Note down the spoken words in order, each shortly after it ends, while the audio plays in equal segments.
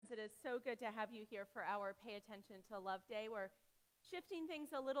is so good to have you here for our Pay Attention to Love Day. We're shifting things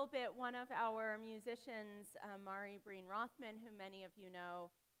a little bit. One of our musicians, Mari Breen Rothman, who many of you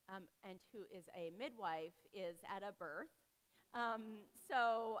know, and who is a midwife, is at a birth.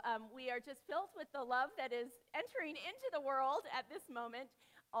 So we are just filled with the love that is entering into the world at this moment,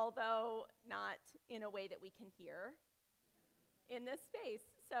 although not in a way that we can hear in this space.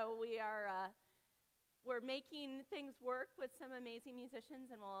 So we're making things work with some amazing musicians,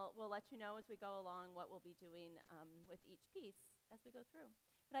 and we'll let you know as we go along what we'll be doing with each piece as we go through.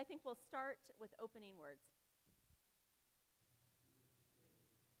 But I think we'll start with opening words.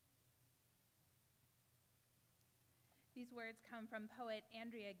 These words come from poet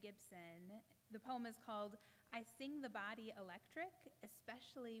Andrea Gibson. The poem is called, "I Sing the Body Electric,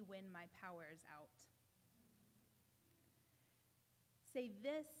 Especially When My Power's Out." Say,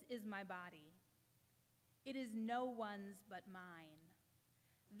 this is my body. It is no one's but mine.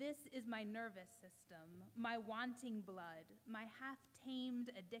 This is my nervous system, my wanting blood, my half-tamed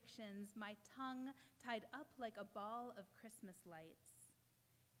addictions, my tongue tied up like a ball of Christmas lights.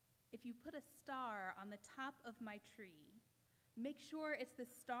 If you put a star on the top of my tree, make sure it's the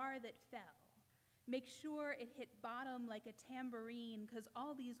star that fell. Make sure it hit bottom like a tambourine, 'cause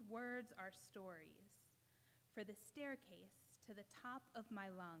all these words are stories. For the staircase to the top of my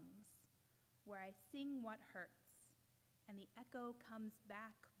lungs, where I sing what hurts, and the echo comes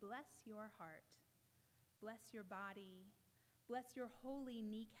back, bless your heart, bless your body, bless your holy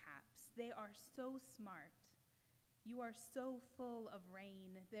kneecaps. They are so smart. You are so full of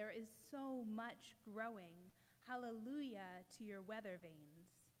rain. There is so much growing. Hallelujah to your weather vanes.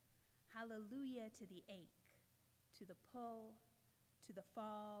 Hallelujah to the ache, to the pull, to the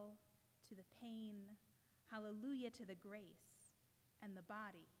fall, to the pain. Hallelujah to the grace and the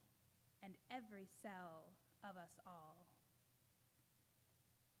body and every cell of us all.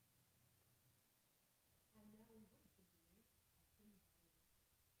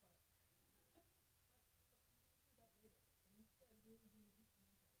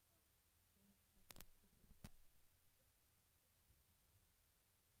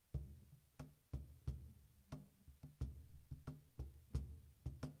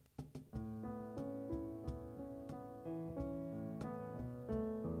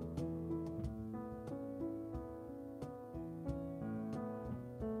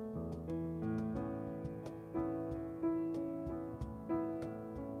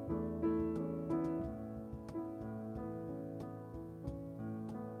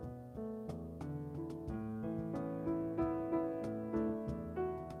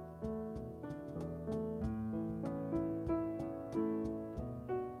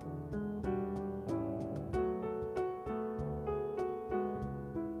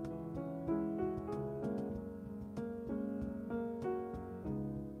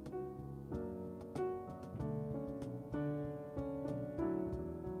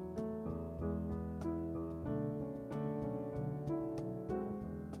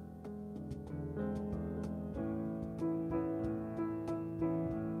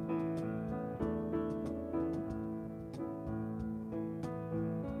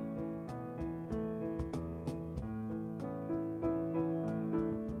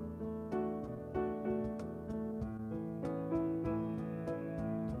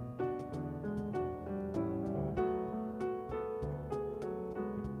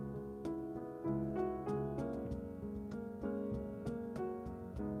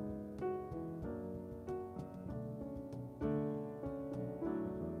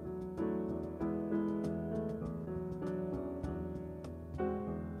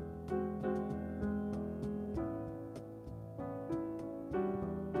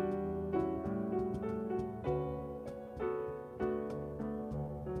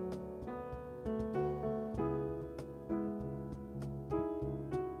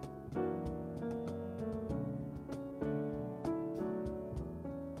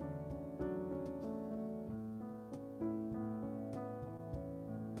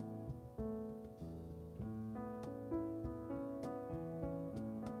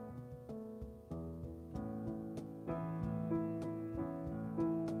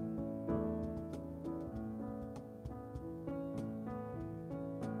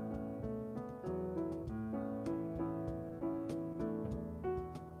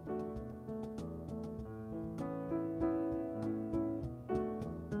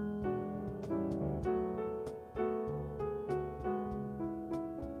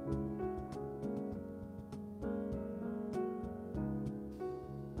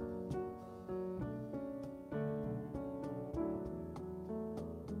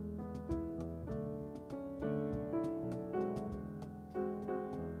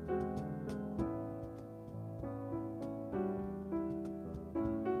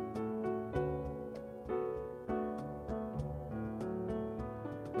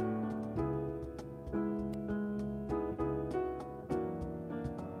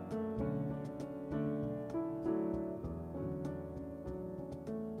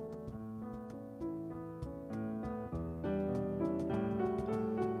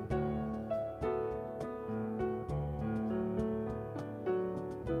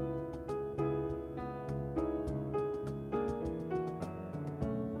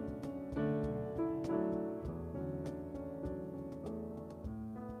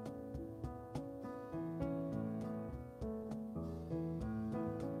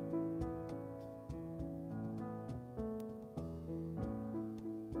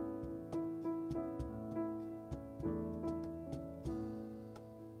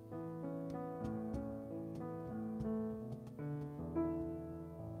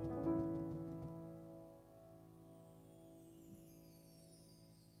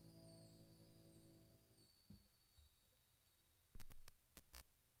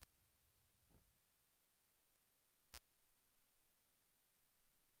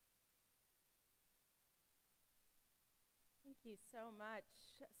 Thank you so much,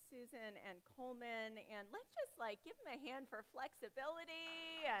 Susan and Coleman. And let's just give them a hand for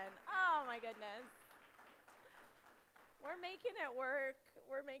flexibility. And oh my goodness, we're making it work.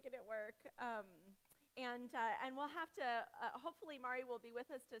 We're making it work. And we'll have to, hopefully Mari will be with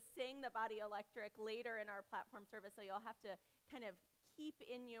us to sing the Body Electric later in our platform service. So you'll have to kind of keep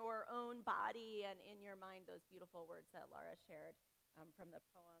in your own body and in your mind those beautiful words that Laura shared from the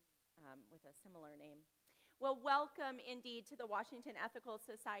poem with a similar name. Well, welcome indeed to the Washington Ethical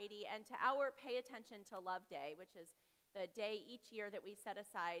Society and to our Pay Attention to Love Day, which is the day each year that we set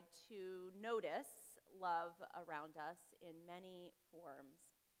aside to notice love around us in many forms.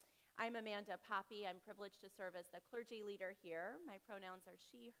 I'm Amanda Poppy. I'm privileged to serve as the clergy leader here. My pronouns are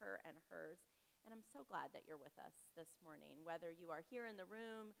she, her, and hers. And I'm so glad that you're with us this morning, whether you are here in the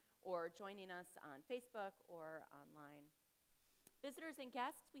room or joining us on Facebook or online. Visitors and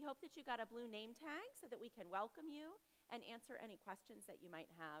guests, we hope that you got a blue name tag so that we can welcome you and answer any questions that you might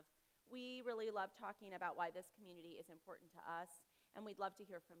have. We really love talking about why this community is important to us, and we'd love to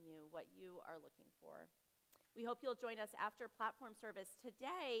hear from you what you are looking for. We hope you'll join us after platform service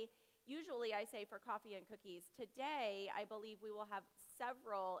today. Usually I say for coffee and cookies. Today, I believe we will have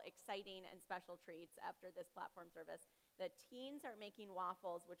several exciting and special treats after this platform service. The teens are making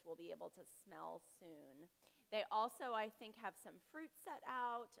waffles, which we'll be able to smell soon. They also, I think, have some fruit set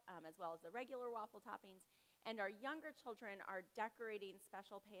out, as well as the regular waffle toppings. And our younger children are decorating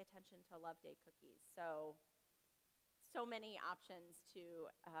special Pay Attention to Love Day cookies. So many options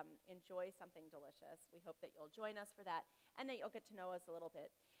to enjoy something delicious. We hope that you'll join us for that and that you'll get to know us a little bit.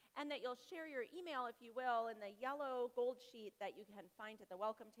 And that you'll share your email, if you will, in the yellow gold sheet that you can find at the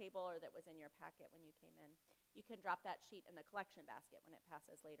welcome table or that was in your packet when you came in. You can drop that sheet in the collection basket when it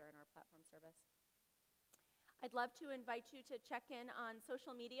passes later in our platform service. I'd love to invite you to check in on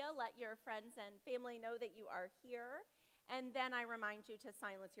social media. Let your friends and family know that you are here. And then I remind you to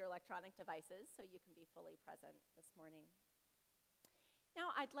silence your electronic devices so you can be fully present this morning.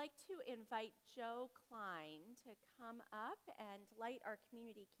 Now I'd like to invite Joe Klein to come up and light our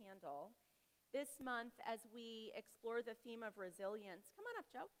community candle. This month, as we explore the theme of resilience, come on up,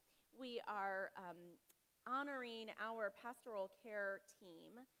 Joe. We are honoring our pastoral care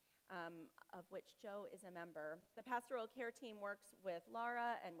team, of which Joe is a member. The pastoral care team works with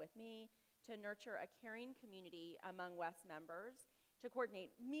Laura and with me to nurture a caring community among WES members, to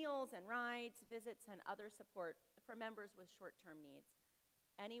coordinate meals and rides, visits, and other support for members with short-term needs.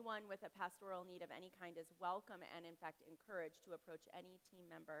 Anyone with a pastoral need of any kind is welcome and, in fact, encouraged to approach any team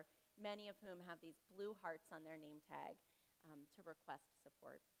member, many of whom have these blue hearts on their name tag, to request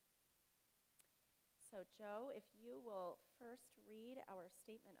support. So, Joe, if you will first read our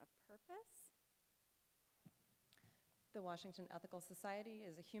statement of purpose. The Washington Ethical Society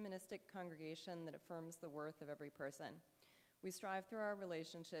is a humanistic congregation that affirms the worth of every person. We strive through our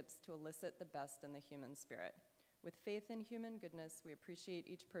relationships to elicit the best in the human spirit. With faith in human goodness, we appreciate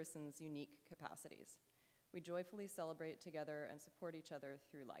each person's unique capacities. We joyfully celebrate together and support each other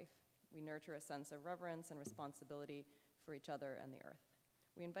through life. We nurture a sense of reverence and responsibility for each other and the earth.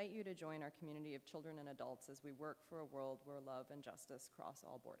 We invite you to join our community of children and adults as we work for a world where love and justice cross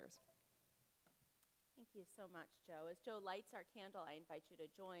all borders. Thank you so much, Joe. As Joe lights our candle, I invite you to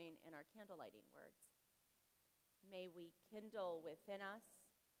join in our candle lighting words. May we kindle within us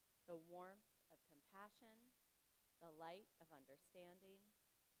the warmth of compassion, the light of understanding,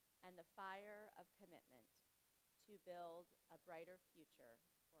 and the fire of commitment to build a brighter future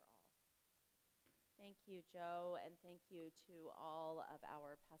for all. Thank you, Joe, and thank you to all of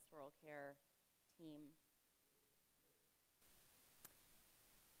our pastoral care team.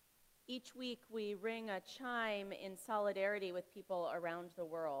 Each week we ring a chime in solidarity with people around the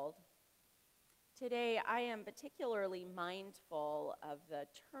world. Today I am particularly mindful of the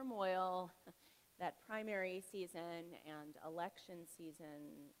turmoil that primary season and election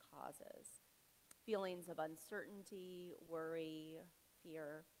season causes. Feelings of uncertainty, worry,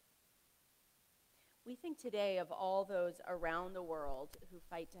 fear. We think today of all those around the world who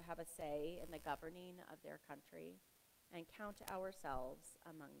fight to have a say in the governing of their country and count ourselves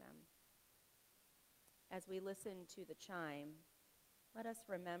among them. As we listen to the chime, let us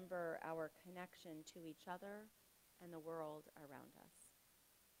remember our connection to each other and the world around us.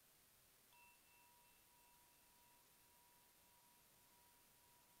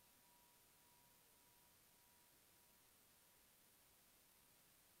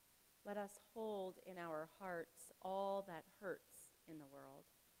 Let us hold in our hearts all that hurts in the world.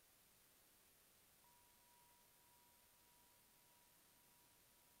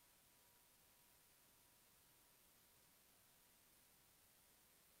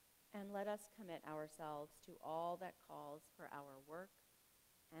 And let us commit ourselves to all that calls for our work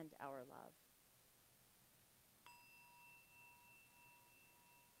and our love.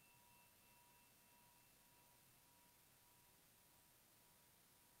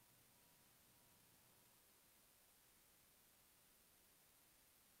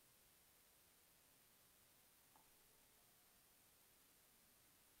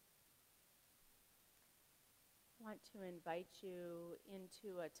 I want to invite you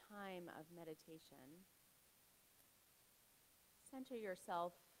into a time of meditation. Center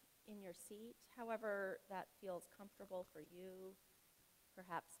yourself in your seat, however that feels comfortable for you,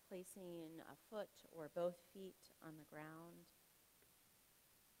 perhaps placing a foot or both feet on the ground.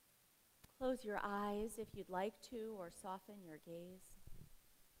 Close your eyes if you'd like to, or soften your gaze.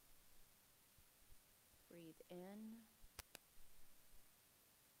 Breathe in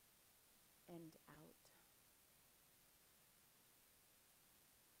and out.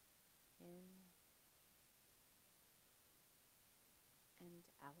 In and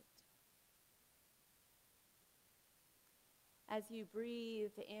out. As you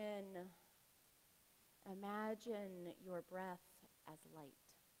breathe in, imagine your breath as light,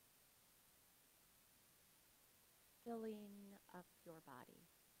 filling up your body.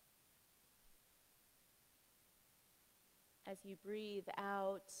 As you breathe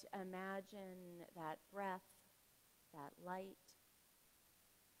out, imagine that breath, that light,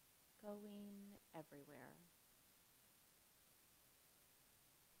 going everywhere.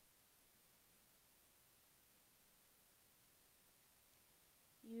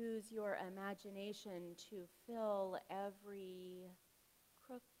 Use your imagination to fill every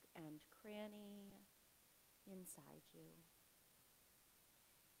crook and cranny inside you.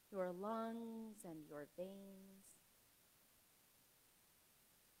 Your lungs and your veins,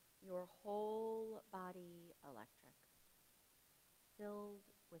 your whole body electric, filled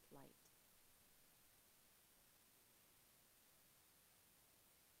with light.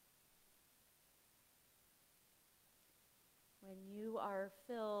 When you are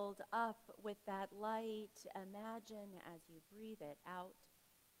filled up with that light, imagine as you breathe it out,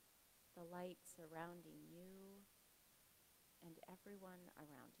 the light surrounding you and everyone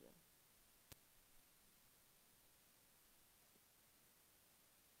around you.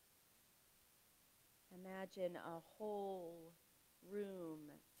 Imagine a whole room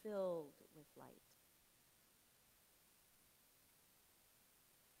filled with light.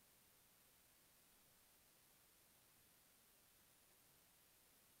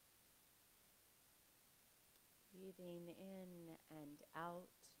 Breathing in and out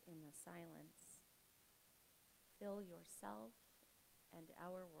in the silence, fill yourself and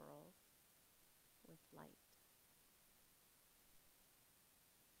our world with light.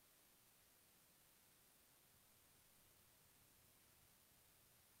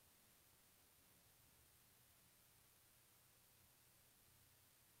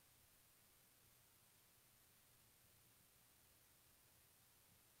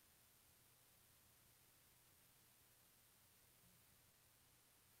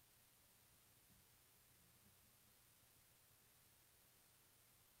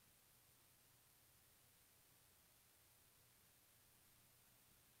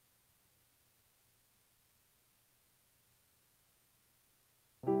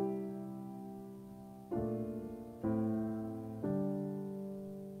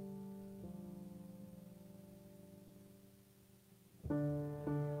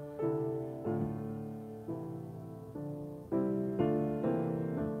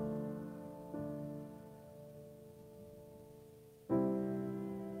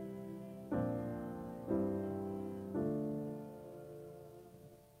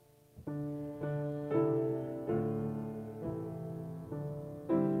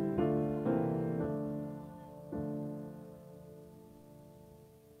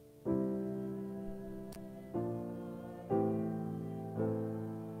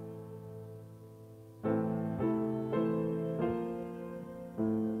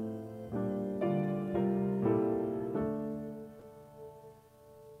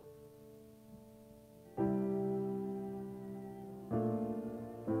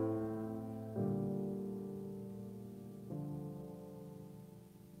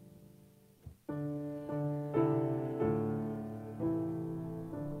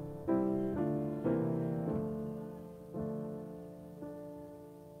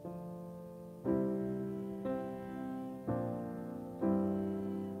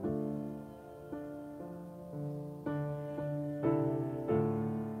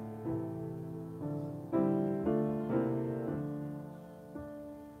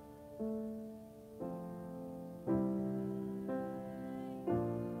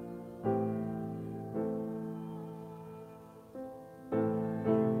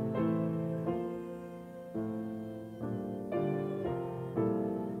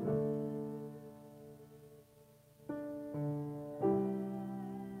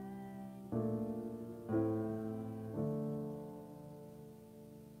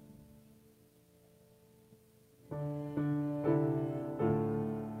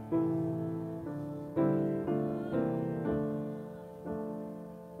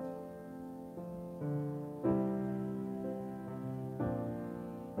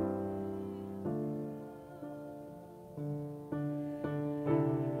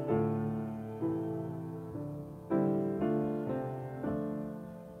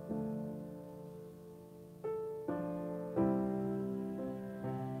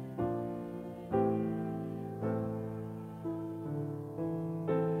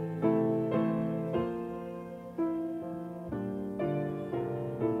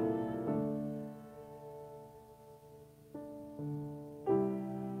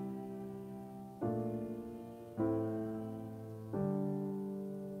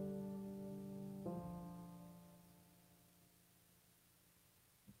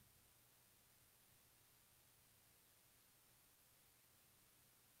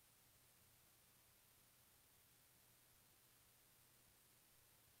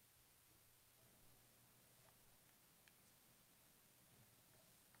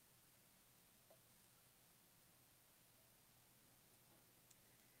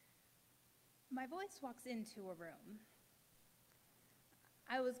 My voice walks into a room.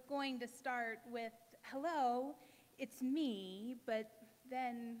 I was going to start with, "Hello, it's me," but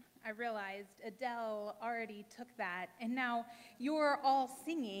then I realized Adele already took that, and now you're all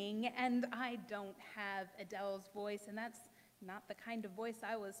singing, and I don't have Adele's voice, and that's not the kind of voice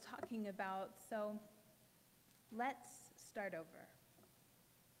I was talking about, so let's start over.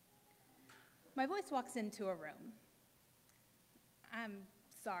 My voice walks into a room. I'm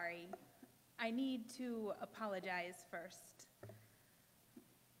sorry. I need to apologize first.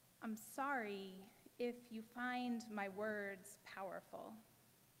 I'm sorry if you find my words powerful,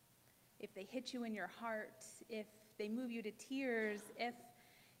 if they hit you in your heart, if they move you to tears, if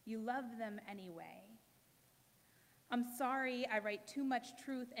you love them anyway. I'm sorry I write too much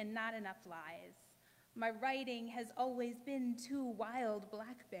truth and not enough lies. My writing has always been too wild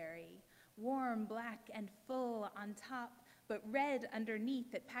blackberry, warm black and full on top, but red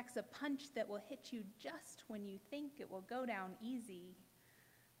underneath that packs a punch that will hit you just when you think it will go down easy.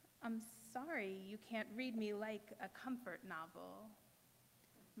 I'm sorry you can't read me like a comfort novel.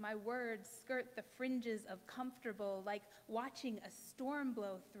 My words skirt the fringes of comfortable, like watching a storm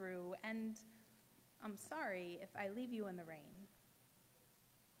blow through, and I'm sorry if I leave you in the rain.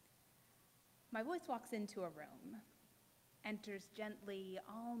 My voice walks into a room, enters gently,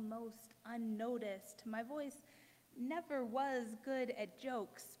 almost unnoticed. My voice never was good at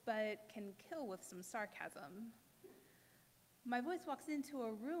jokes, but can kill with some sarcasm. My voice walks into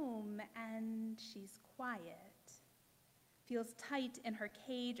a room and she's quiet. Feels tight in her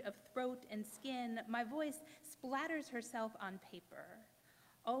cage of throat and skin. My voice splatters herself on paper.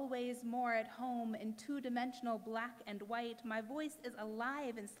 Always more at home in two-dimensional black and white, my voice is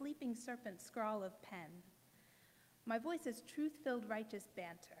alive in sleeping serpent scrawl of pen. My voice is truth-filled righteous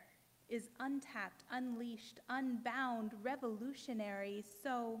banter, is untapped, unleashed, unbound, revolutionary,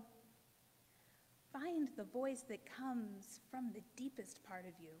 so find the voice that comes from the deepest part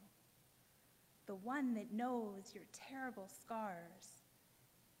of you, the one that knows your terrible scars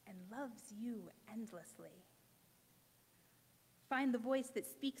and loves you endlessly. Find the voice that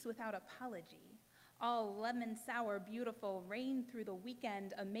speaks without apology, all lemon sour, beautiful, rain through the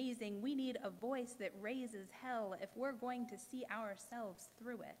weekend, amazing. We need a voice that raises hell if we're going to see ourselves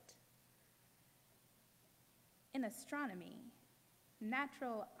through it. In astronomy,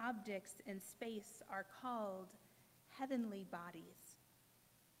 natural objects in space are called heavenly bodies.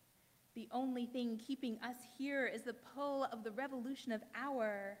 The only thing keeping us here is the pull of the revolution of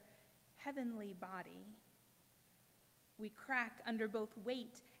our heavenly body. We crack under both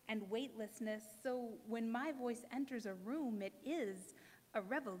weight and weightlessness, so when my voice enters a room, it is a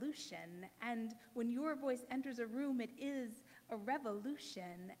revolution, and when your voice enters a room, it is a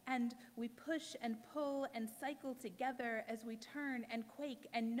revolution, and we push and pull and cycle together as we turn and quake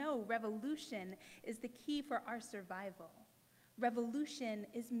and know revolution is the key for our survival. Revolution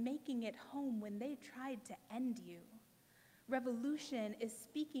is making it home when they tried to end you. Revolution is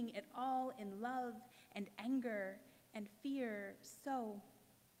speaking it all in love and anger and fear. So,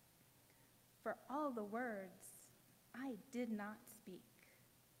 for all the words I did not speak,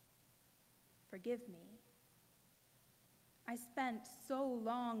 forgive me. I spent so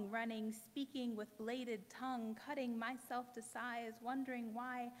long running, speaking with bladed tongue, cutting myself to size, wondering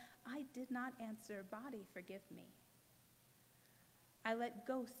why I did not answer, "Body, forgive me." I let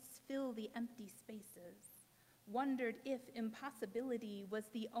ghosts fill the empty spaces, wondered if impossibility was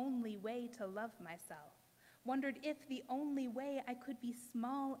the only way to love myself, wondered if the only way I could be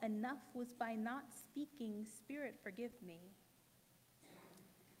small enough was by not speaking, "Spirit, forgive me."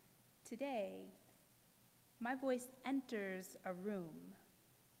 Today, my voice enters a room.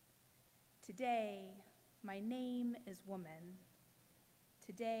 Today, my name is woman.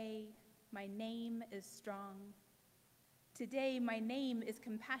 Today, my name is strong. Today, my name is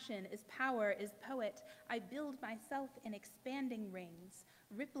compassion, is power, is poet. I build myself in expanding rings,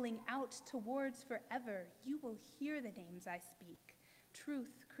 rippling out towards forever. You will hear the names I speak.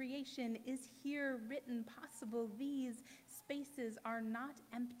 Truth, creation is here, written, possible. These spaces are not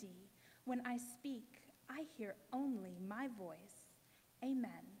empty. When I speak, I hear only my voice.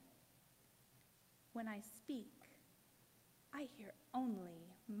 Amen. When I speak, I hear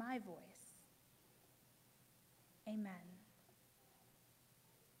only my voice. Amen.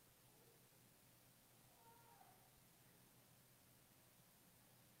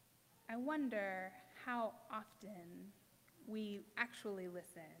 I wonder how often we actually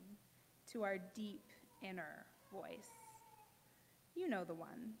listen to our deep inner voice. You know the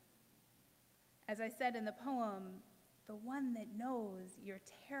one. As I said in the poem, the one that knows your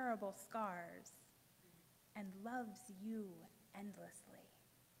terrible scars and loves you endlessly.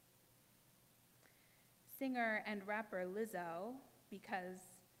 Singer and rapper Lizzo, because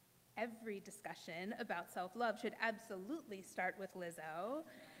every discussion about self-love should absolutely start with Lizzo,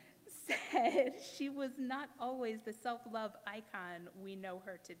 said she was not always the self-love icon we know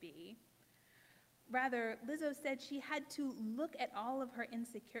her to be. Rather, Lizzo said she had to look all of her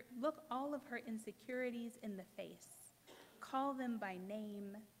insecurities in the face, call them by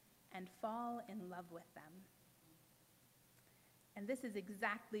name, and fall in love with them. And this is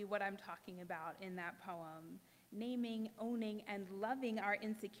exactly what I'm talking about in that poem. Naming, owning, and loving our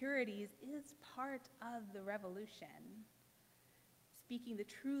insecurities is part of the revolution. Speaking the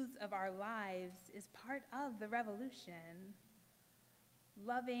truths of our lives is part of the revolution.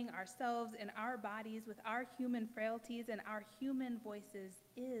 Loving ourselves and our bodies with our human frailties and our human voices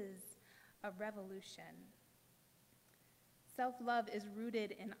is a revolution. Self-love is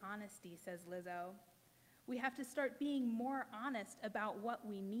rooted in honesty, says Lizzo. We have to start being more honest about what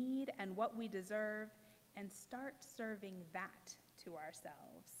we need and what we deserve and start serving that to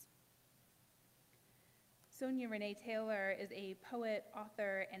ourselves. Sonia Renee Taylor is a poet,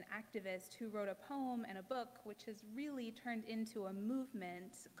 author, and activist who wrote a poem and a book which has really turned into a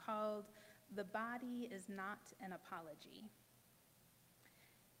movement called The Body is Not an Apology.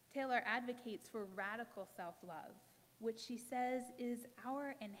 Taylor advocates for radical self-love, which she says is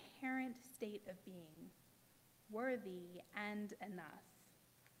our inherent state of being, worthy and enough.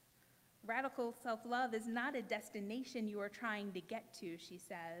 Radical self-love is not a destination you are trying to get to, she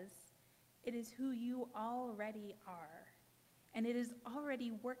says. It is who you already are, and it is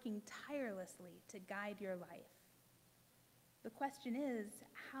already working tirelessly to guide your life. The question is,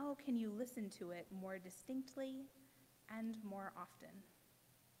 how can you listen to it more distinctly and more often?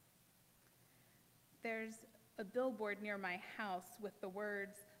 There's a billboard near my house with the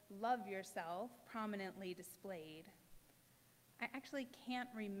words, "Love yourself," prominently displayed. I actually can't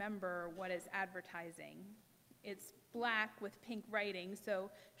remember what it's advertising. It's black with pink writing,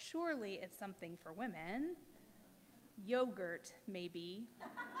 so surely it's something for women. Yogurt, maybe.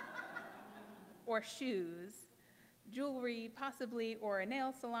 Or shoes. Jewelry, possibly, or a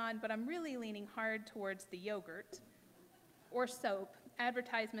nail salon, but I'm really leaning hard towards the yogurt. Or soap.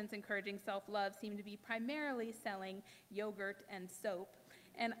 Advertisements encouraging self-love seem to be primarily selling yogurt and soap.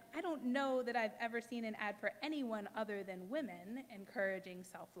 And I don't know that I've ever seen an ad for anyone other than women encouraging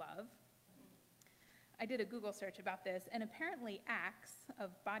self-love. I did a Google search about this, and apparently Axe, of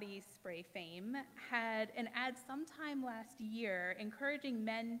body spray fame, had an ad sometime last year encouraging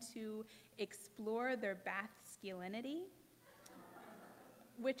men to explore their bath masculinity,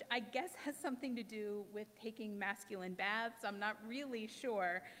 which I guess has something to do with taking masculine baths. I'm not really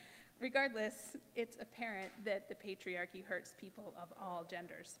sure. Regardless, it's apparent that the patriarchy hurts people of all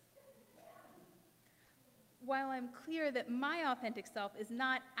genders. While I'm clear that my authentic self is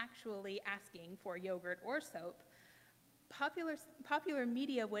not actually asking for yogurt or soap, popular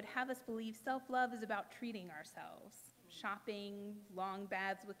media would have us believe self-love is about treating ourselves, shopping, long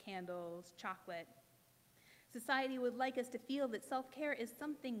baths with candles, chocolate. Society would like us to feel that self-care is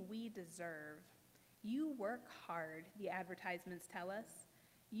something we deserve. You work hard, the advertisements tell us.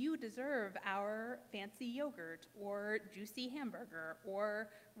 You deserve our fancy yogurt or juicy hamburger or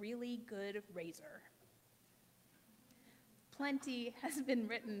really good razor. Plenty has been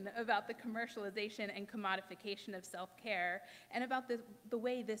written about the commercialization and commodification of self-care and about the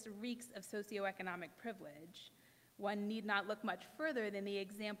way this reeks of socioeconomic privilege. One need not look much further than the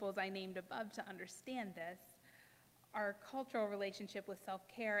examples I named above to understand this. Our cultural relationship with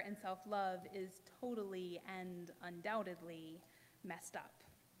self-care and self-love is totally and undoubtedly messed up.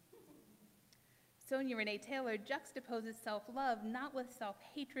 Sonia Renee Taylor juxtaposes self-love not with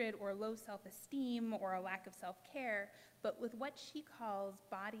self-hatred or low self-esteem or a lack of self-care, but with what she calls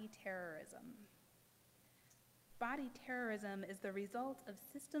body terrorism. Body terrorism is the result of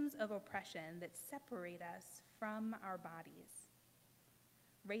systems of oppression that separate us from our bodies.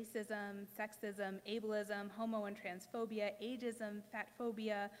 Racism, sexism, ableism, homo and transphobia, ageism,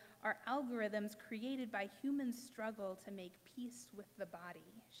 fatphobia are algorithms created by human struggle to make peace with the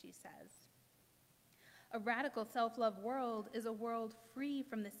body, she says. A radical self-love world is a world free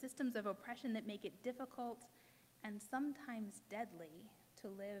from the systems of oppression that make it difficult and sometimes deadly to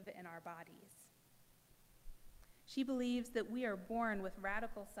live in our bodies. She believes that we are born with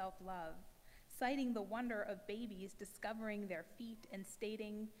radical self-love, citing the wonder of babies discovering their feet and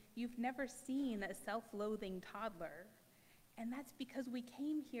stating, "You've never seen a self-loathing toddler." And that's because we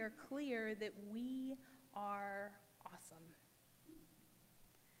came here clear that we are awesome.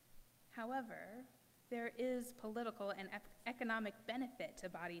 However, there is political and economic benefit to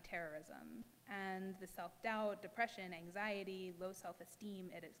body terrorism and the self-doubt, depression, anxiety, low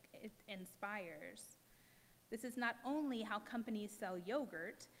self-esteem it inspires. This is not only how companies sell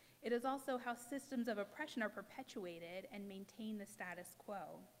yogurt, it is also how systems of oppression are perpetuated and maintain the status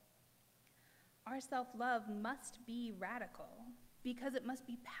quo. Our self-love must be radical because it must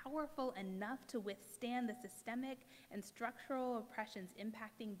be powerful enough to withstand the systemic and structural oppressions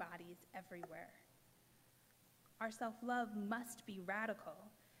impacting bodies everywhere. Our self-love must be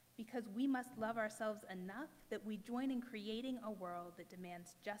radical because we must love ourselves enough that we join in creating a world that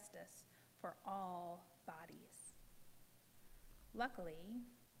demands justice for all bodies. Luckily,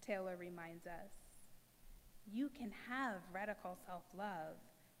 Taylor reminds us, you can have radical self-love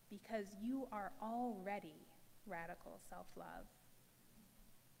because you are already radical self-love.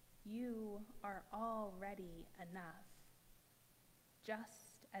 You are already enough,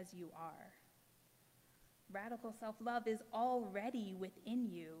 just as you are. Radical self-love is already within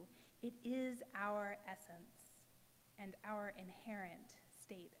you. It is our essence and our inherent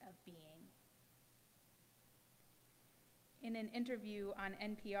state of being. In an interview on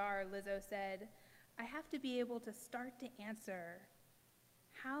NPR, Lizzo said, "I have to be able to start to answer,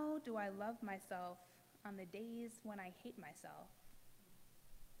 how do I love myself on the days when I hate myself?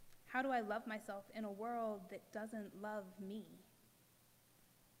 How do I love myself in a world that doesn't love me?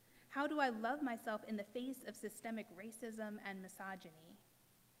 How do I love myself in the face of systemic racism and misogyny?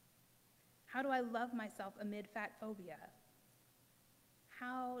 How do I love myself amid fat phobia?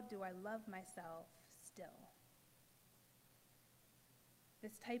 How do I love myself still?"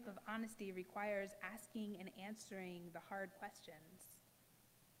 This type of honesty requires asking and answering the hard questions.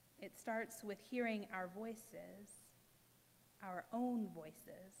 It starts with hearing our voices, our own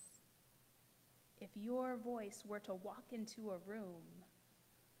voices. If your voice were to walk into a room,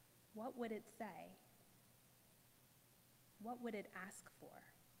 what would it say? What would it ask for?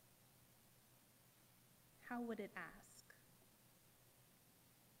 How would it ask?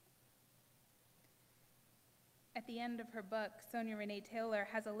 At the end of her book, Sonia Renee Taylor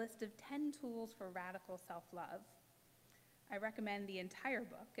has a list of 10 tools for radical self-love. I recommend the entire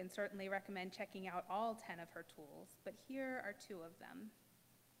book and certainly recommend checking out all 10 of her tools, but here are 2 of them.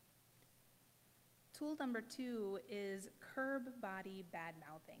 Tool number 2 is curb body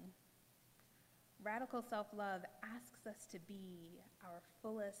bad-mouthing. Radical self-love asks us to be our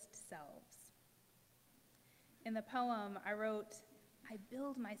fullest selves. In the poem, I wrote, "I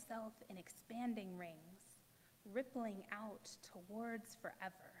build myself in expanding rings, rippling out towards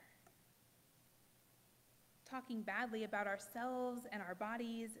forever." Talking badly about ourselves and our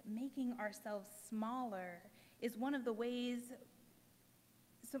bodies, making ourselves smaller is one of the ways,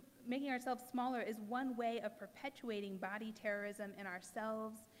 making ourselves smaller is one way of perpetuating body terrorism in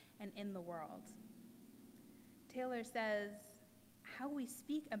ourselves and in the world. Taylor says, how we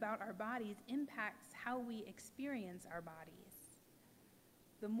speak about our bodies impacts how we experience our bodies.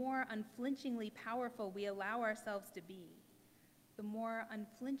 The more unflinchingly powerful we allow ourselves to be, the more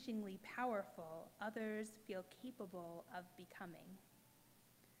unflinchingly powerful others feel capable of becoming.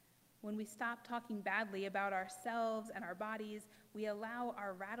 When we stop talking badly about ourselves and our bodies, we allow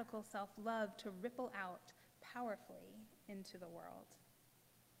our radical self-love to ripple out powerfully into the world.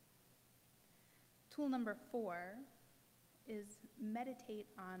 Tool number 4 is meditate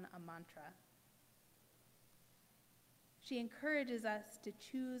on a mantra. She encourages us to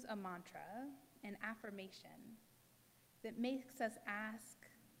choose a mantra, an affirmation, that makes us ask,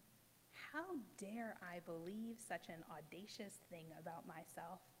 how dare I believe such an audacious thing about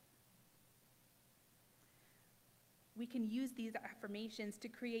myself? We can use these affirmations to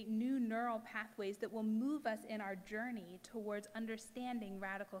create new neural pathways that will move us in our journey towards understanding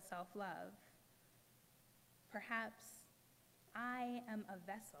radical self-love. Perhaps I am a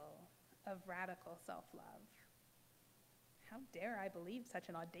vessel of radical self-love. How dare I believe such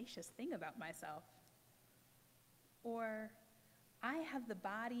an audacious thing about myself? Or, I have the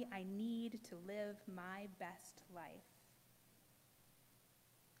body I need to live my best life.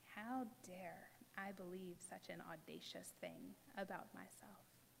 How dare I believe such an audacious thing about myself?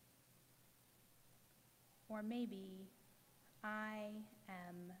 Or maybe, I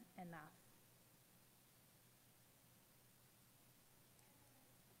am enough.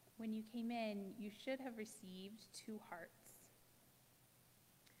 When you came in, you should have received 2 hearts.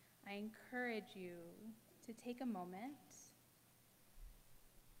 I encourage you to take a moment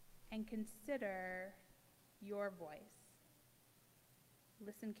and consider your voice.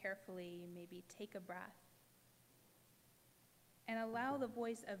 Listen carefully, maybe take a breath, and allow the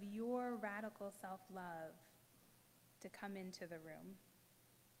voice of your radical self-love to come into the room.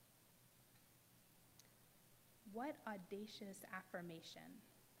 What audacious affirmation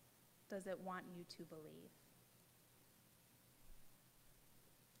does it want you to believe?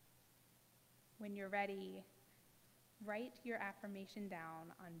 When you're ready, Write your affirmation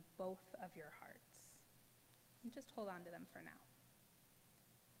down on both of your hearts. And just hold on to them for now.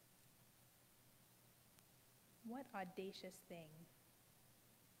 What audacious thing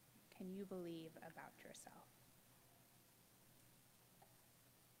can you believe about yourself?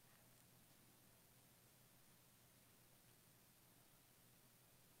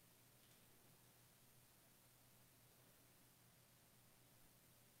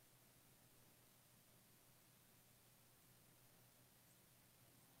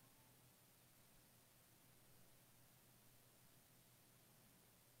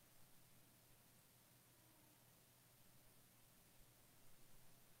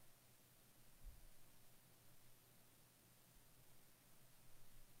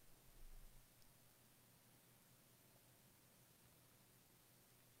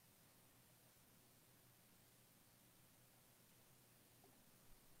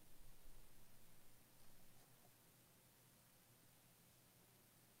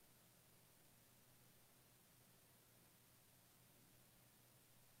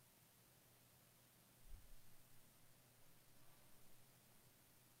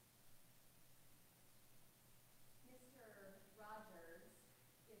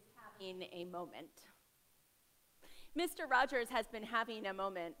 In a moment. Mr. Rogers has been having a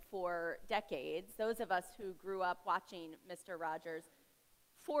moment for decades. Those of us who grew up watching Mr. Rogers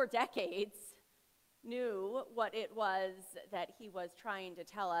for decades knew what it was that he was trying to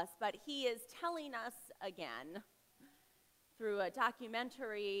tell us, but he is telling us again through a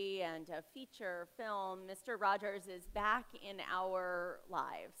documentary and a feature film. Mr. Rogers is back in our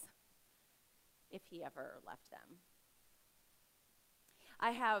lives, if he ever left them. I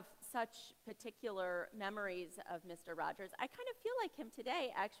have such particular memories of Mr. Rogers. I kind of feel like him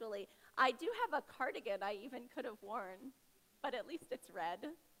today, actually. I do have a cardigan I even could have worn, but at least it's red.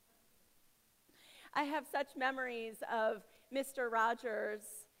 I have such memories of Mr. Rogers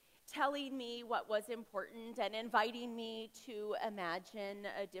telling me what was important and inviting me to imagine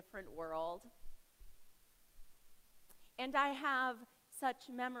a different world. And I have such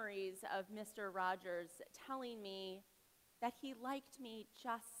memories of Mr. Rogers telling me that he liked me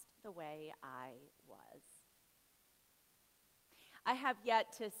just the way I was. I have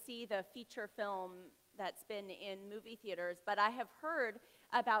yet to see the feature film that's been in movie theaters, but I have heard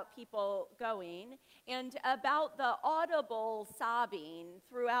about people going and about the audible sobbing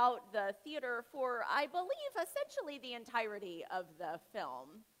throughout the theater for, I believe, essentially the entirety of the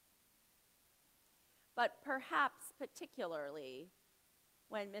film. But perhaps particularly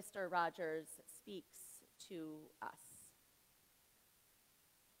when Mr. Rogers speaks to us.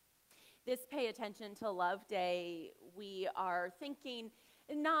 This Pay Attention to Love Day, we are thinking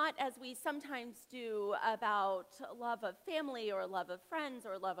not as we sometimes do about love of family or love of friends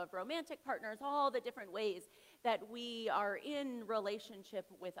or love of romantic partners, all the different ways that we are in relationship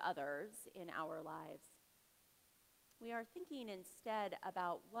with others in our lives. We are thinking instead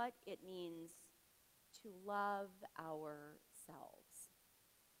about what it means to love ourselves.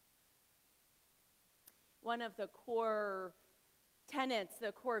 One of the core tenets,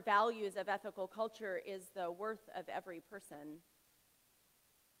 the core values of ethical culture is the worth of every person.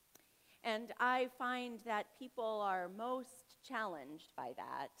 And I find that people are most challenged by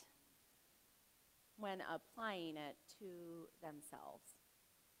that when applying it to themselves.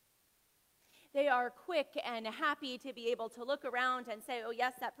 They are quick and happy to be able to look around and say, oh,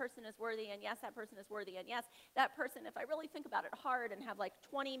 yes, that person is worthy, and yes, that person is worthy, and yes, that person, if I really think about it hard and have like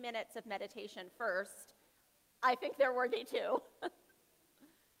 20 minutes of meditation first, I think they're worthy too.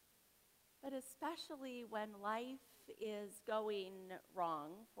 But especially when life is going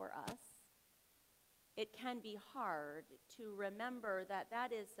wrong for us, it can be hard to remember that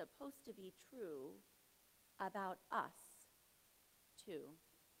that is supposed to be true about us too.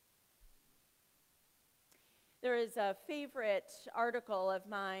 There is a favorite article of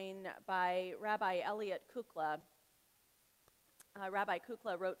mine by Rabbi Elliot Kukla. Rabbi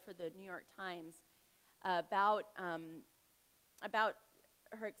Kukla wrote for the New York Times about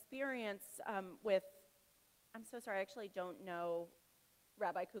her experience with, I'm so sorry, I actually don't know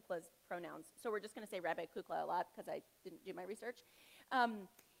Rabbi Kukla's pronouns, so we're just going to say Rabbi Kukla a lot because I didn't do my research.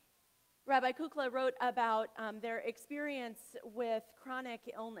 Rabbi Kukla wrote about their experience with chronic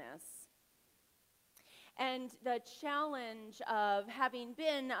illness and the challenge of having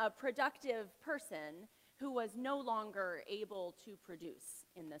been a productive person who was no longer able to produce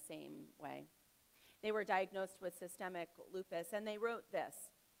in the same way. They were diagnosed with systemic lupus, and they wrote this: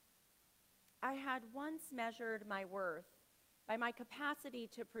 I had once measured my worth by my capacity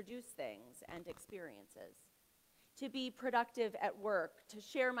to produce things and experiences, to be productive at work, to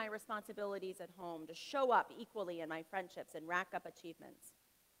share my responsibilities at home, to show up equally in my friendships and rack up achievements.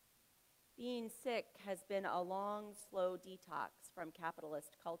 Being sick has been a long, slow detox from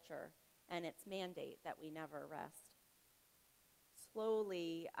capitalist culture and its mandate that we never rest.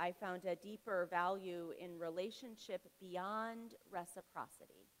 Slowly, I found a deeper value in relationship beyond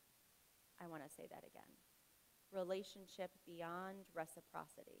reciprocity. I want to say that again. Relationship beyond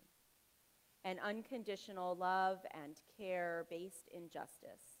reciprocity. An unconditional love and care based in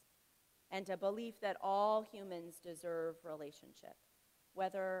justice, and a belief that all humans deserve relationship,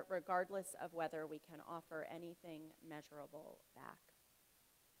 regardless of whether we can offer anything measurable back.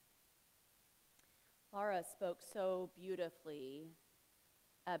 Laura spoke so beautifully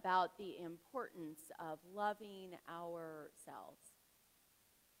about the importance of loving ourselves.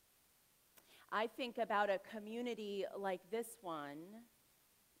 I think about a community like this one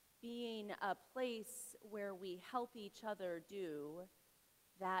being a place where we help each other do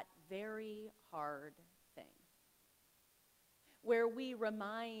that very hard thing, where we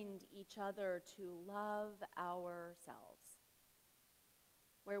remind each other to love ourselves,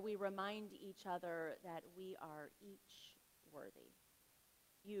 where we remind each other that we are each worthy.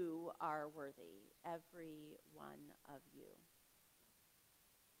 You are worthy, every one of you.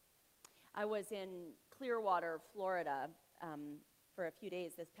 I was in Clearwater, Florida, for a few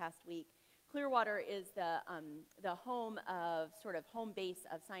days this past week. Clearwater is the home base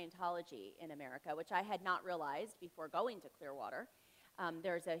of Scientology in America, which I had not realized before going to Clearwater.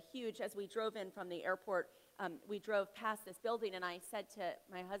 There's a huge, as we drove in from the airport, we drove past this building, and I said to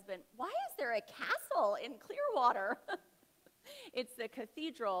my husband, "Why is there a castle in Clearwater?" It's the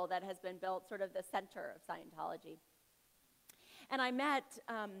cathedral that has been built, sort of the center of Scientology. And I met,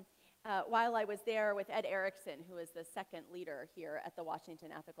 while I was there, with Ed Erickson, who is the second leader here at the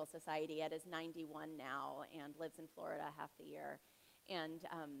Washington Ethical Society. Ed is 91 now and lives in Florida half the year. And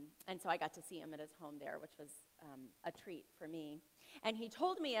so I got to see him at his home there, which was a treat for me. And he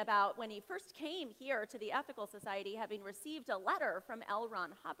told me about when he first came here to the Ethical Society, having received a letter from L.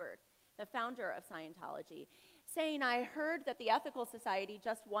 Ron Hubbard, the founder of Scientology, saying, "I heard that the Ethical Society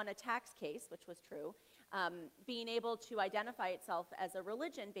just won a tax case," which was true, being able to identify itself as a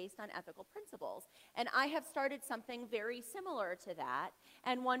religion based on ethical principles. "And I have started something very similar to that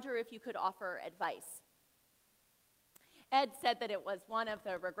and wonder if you could offer advice." Ed said that it was one of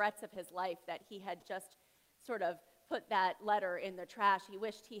the regrets of his life that he had just sort of put that letter in the trash. He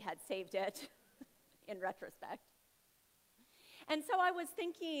wished he had saved it in retrospect. And so I was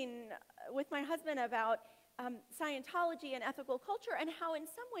thinking with my husband about Scientology and ethical culture, and how in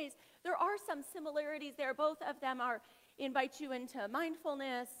some ways there are some similarities there. Both of them invite you into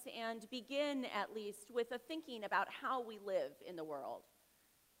mindfulness and begin at least with a thinking about how we live in the world.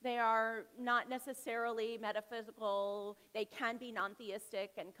 They are not necessarily metaphysical. They can be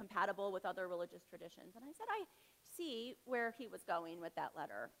non-theistic and compatible with other religious traditions. And I said, I see where he was going with that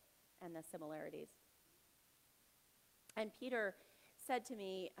letter and the similarities. And Peter said to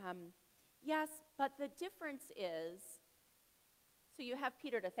me, yes, but the difference is, so you have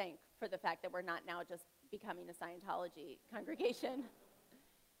Peter to thank for the fact that we're not now just becoming a Scientology congregation.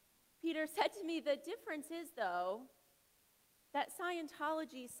 Peter said to me, the difference is, though, that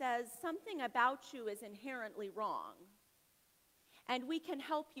Scientology says something about you is inherently wrong, and we can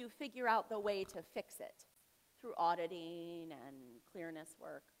help you figure out the way to fix it through auditing and clearness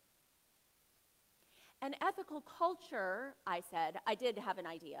work. And ethical culture, I said, I did have an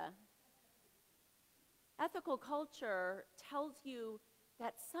idea. Ethical culture tells you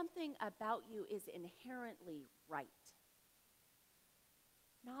that something about you is inherently right,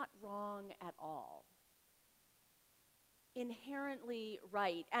 not wrong at all. Inherently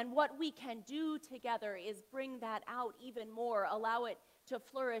right. And what we can do together is bring that out even more, allow it to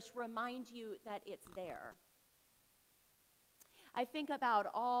flourish, remind you that it's there. I think about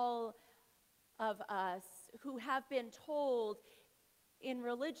all of us who have been told in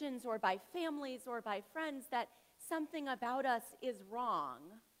religions or by families or by friends that something about us is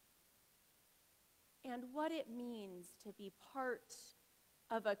wrong, and what it means to be part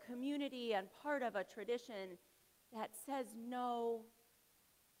of a community and part of a tradition that says, no,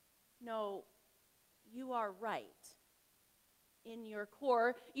 you are right in your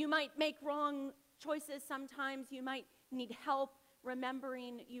core. You might make wrong choices sometimes. You might need help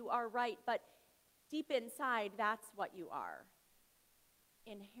remembering you are right, but deep inside, that's what you are.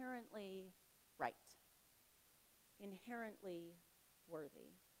 Inherently right. Inherently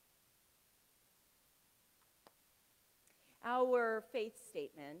worthy. Our faith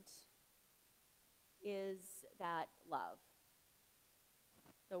statement is that love,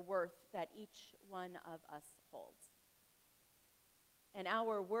 the worth that each one of us holds. And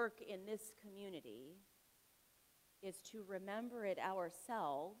our work in this community is to remember it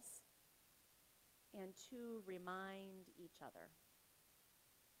ourselves and to remind each other.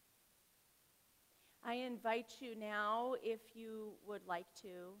 I invite you now, if you would like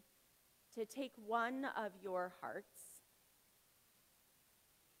to take one of your hearts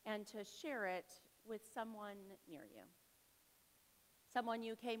and to share it with someone near you. Someone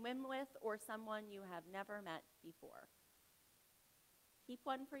you came in with or someone you have never met before. Keep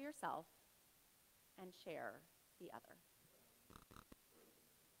one for yourself and share the other.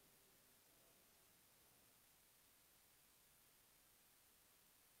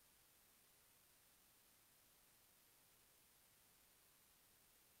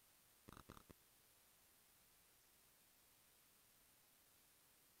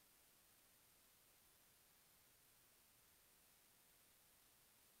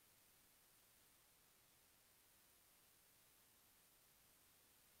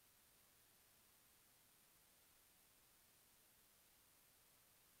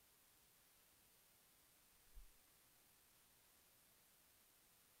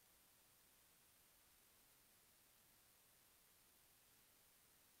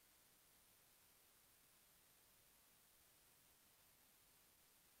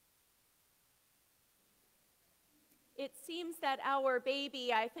 It seems that our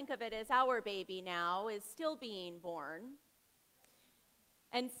baby, I think of it as our baby now, is still being born.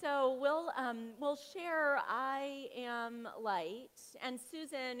 And so we'll share I Am Light. And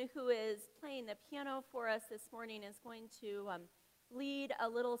Susan, who is playing the piano for us this morning, is going to lead a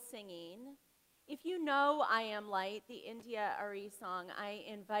little singing. If you know I Am Light, the India Ari song, I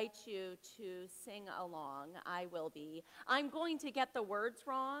invite you to sing along. I will be. I'm going to get the words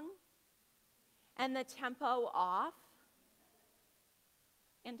wrong and the tempo off.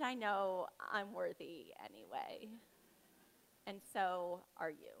 And I know I'm worthy anyway. And so are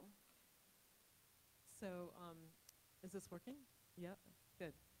you. So, is this working? Yeah,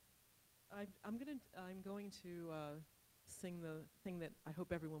 good. I'm going to sing the thing that I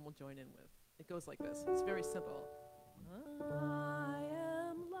hope everyone will join in with. It goes like this. It's very simple. I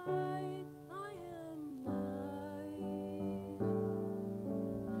am light, I am light.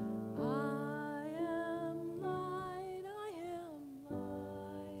 I am light, I am light.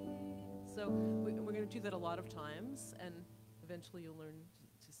 So we're going to do that a lot of times, and eventually you'll learn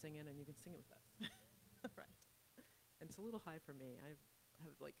to sing it, and you can sing it with us. Right. And it's a little high for me. I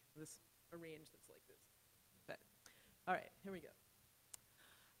have like this arranged that's like this. But, all right, here we go.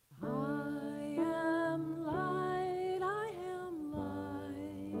 I am light, I am light.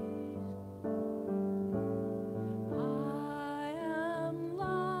 I am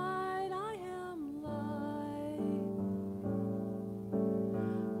light, I am light.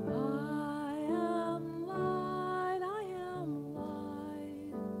 I am light, I am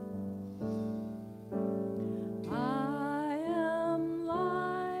light. I am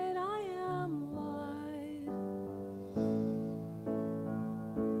light, I am light.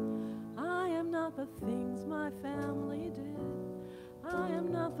 I am not the things my family did. I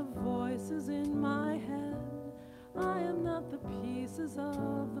am not the voices in my head. I am not the pieces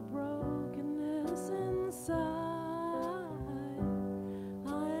of the brokenness inside.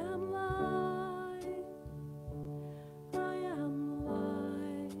 I am light. I am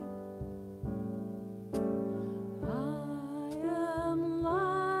light. I am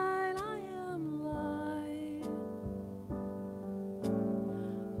light. I am light.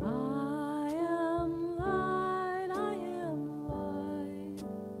 I am light, I am light.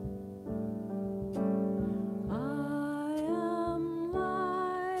 I am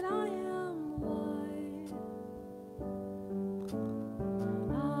light, I am light.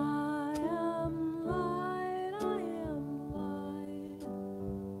 I am light, I am light.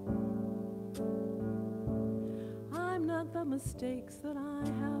 I'm not the mistakes that I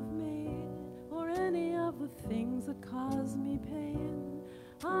have made, or any of the things that cause me pain.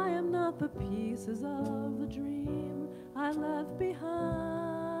 I am not the pieces of the dream I left behind.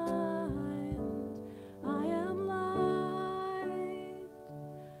 I am light.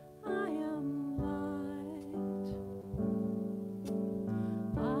 I am light.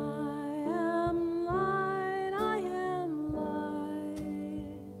 I am light. I am light.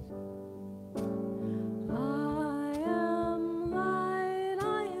 I am light.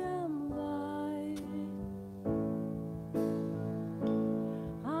 I am light.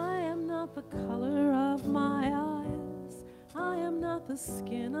 I am not the color of my eyes. I am not the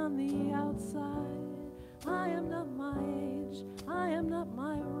skin on the outside. I am not my age. I am not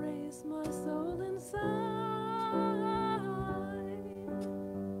my race, my soul inside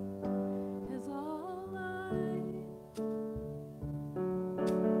is all light.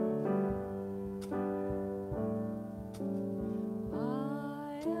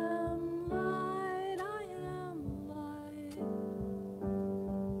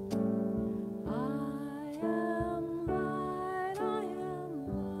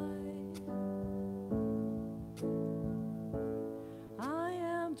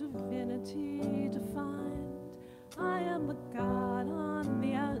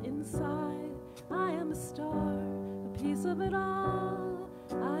 star, a piece of it all.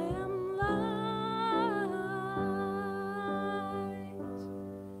 I am light.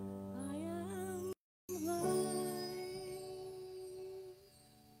 I am light.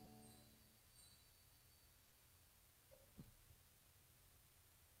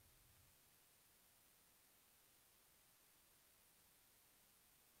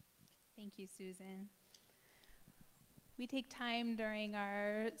 Thank you, Susan. We take time during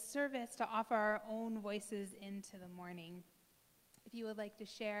our service to offer our own voices into the morning. If you would like to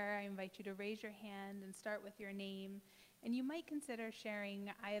share, I invite you to raise your hand and start with your name. And you might consider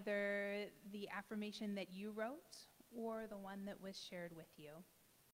sharing either the affirmation that you wrote or the one that was shared with you.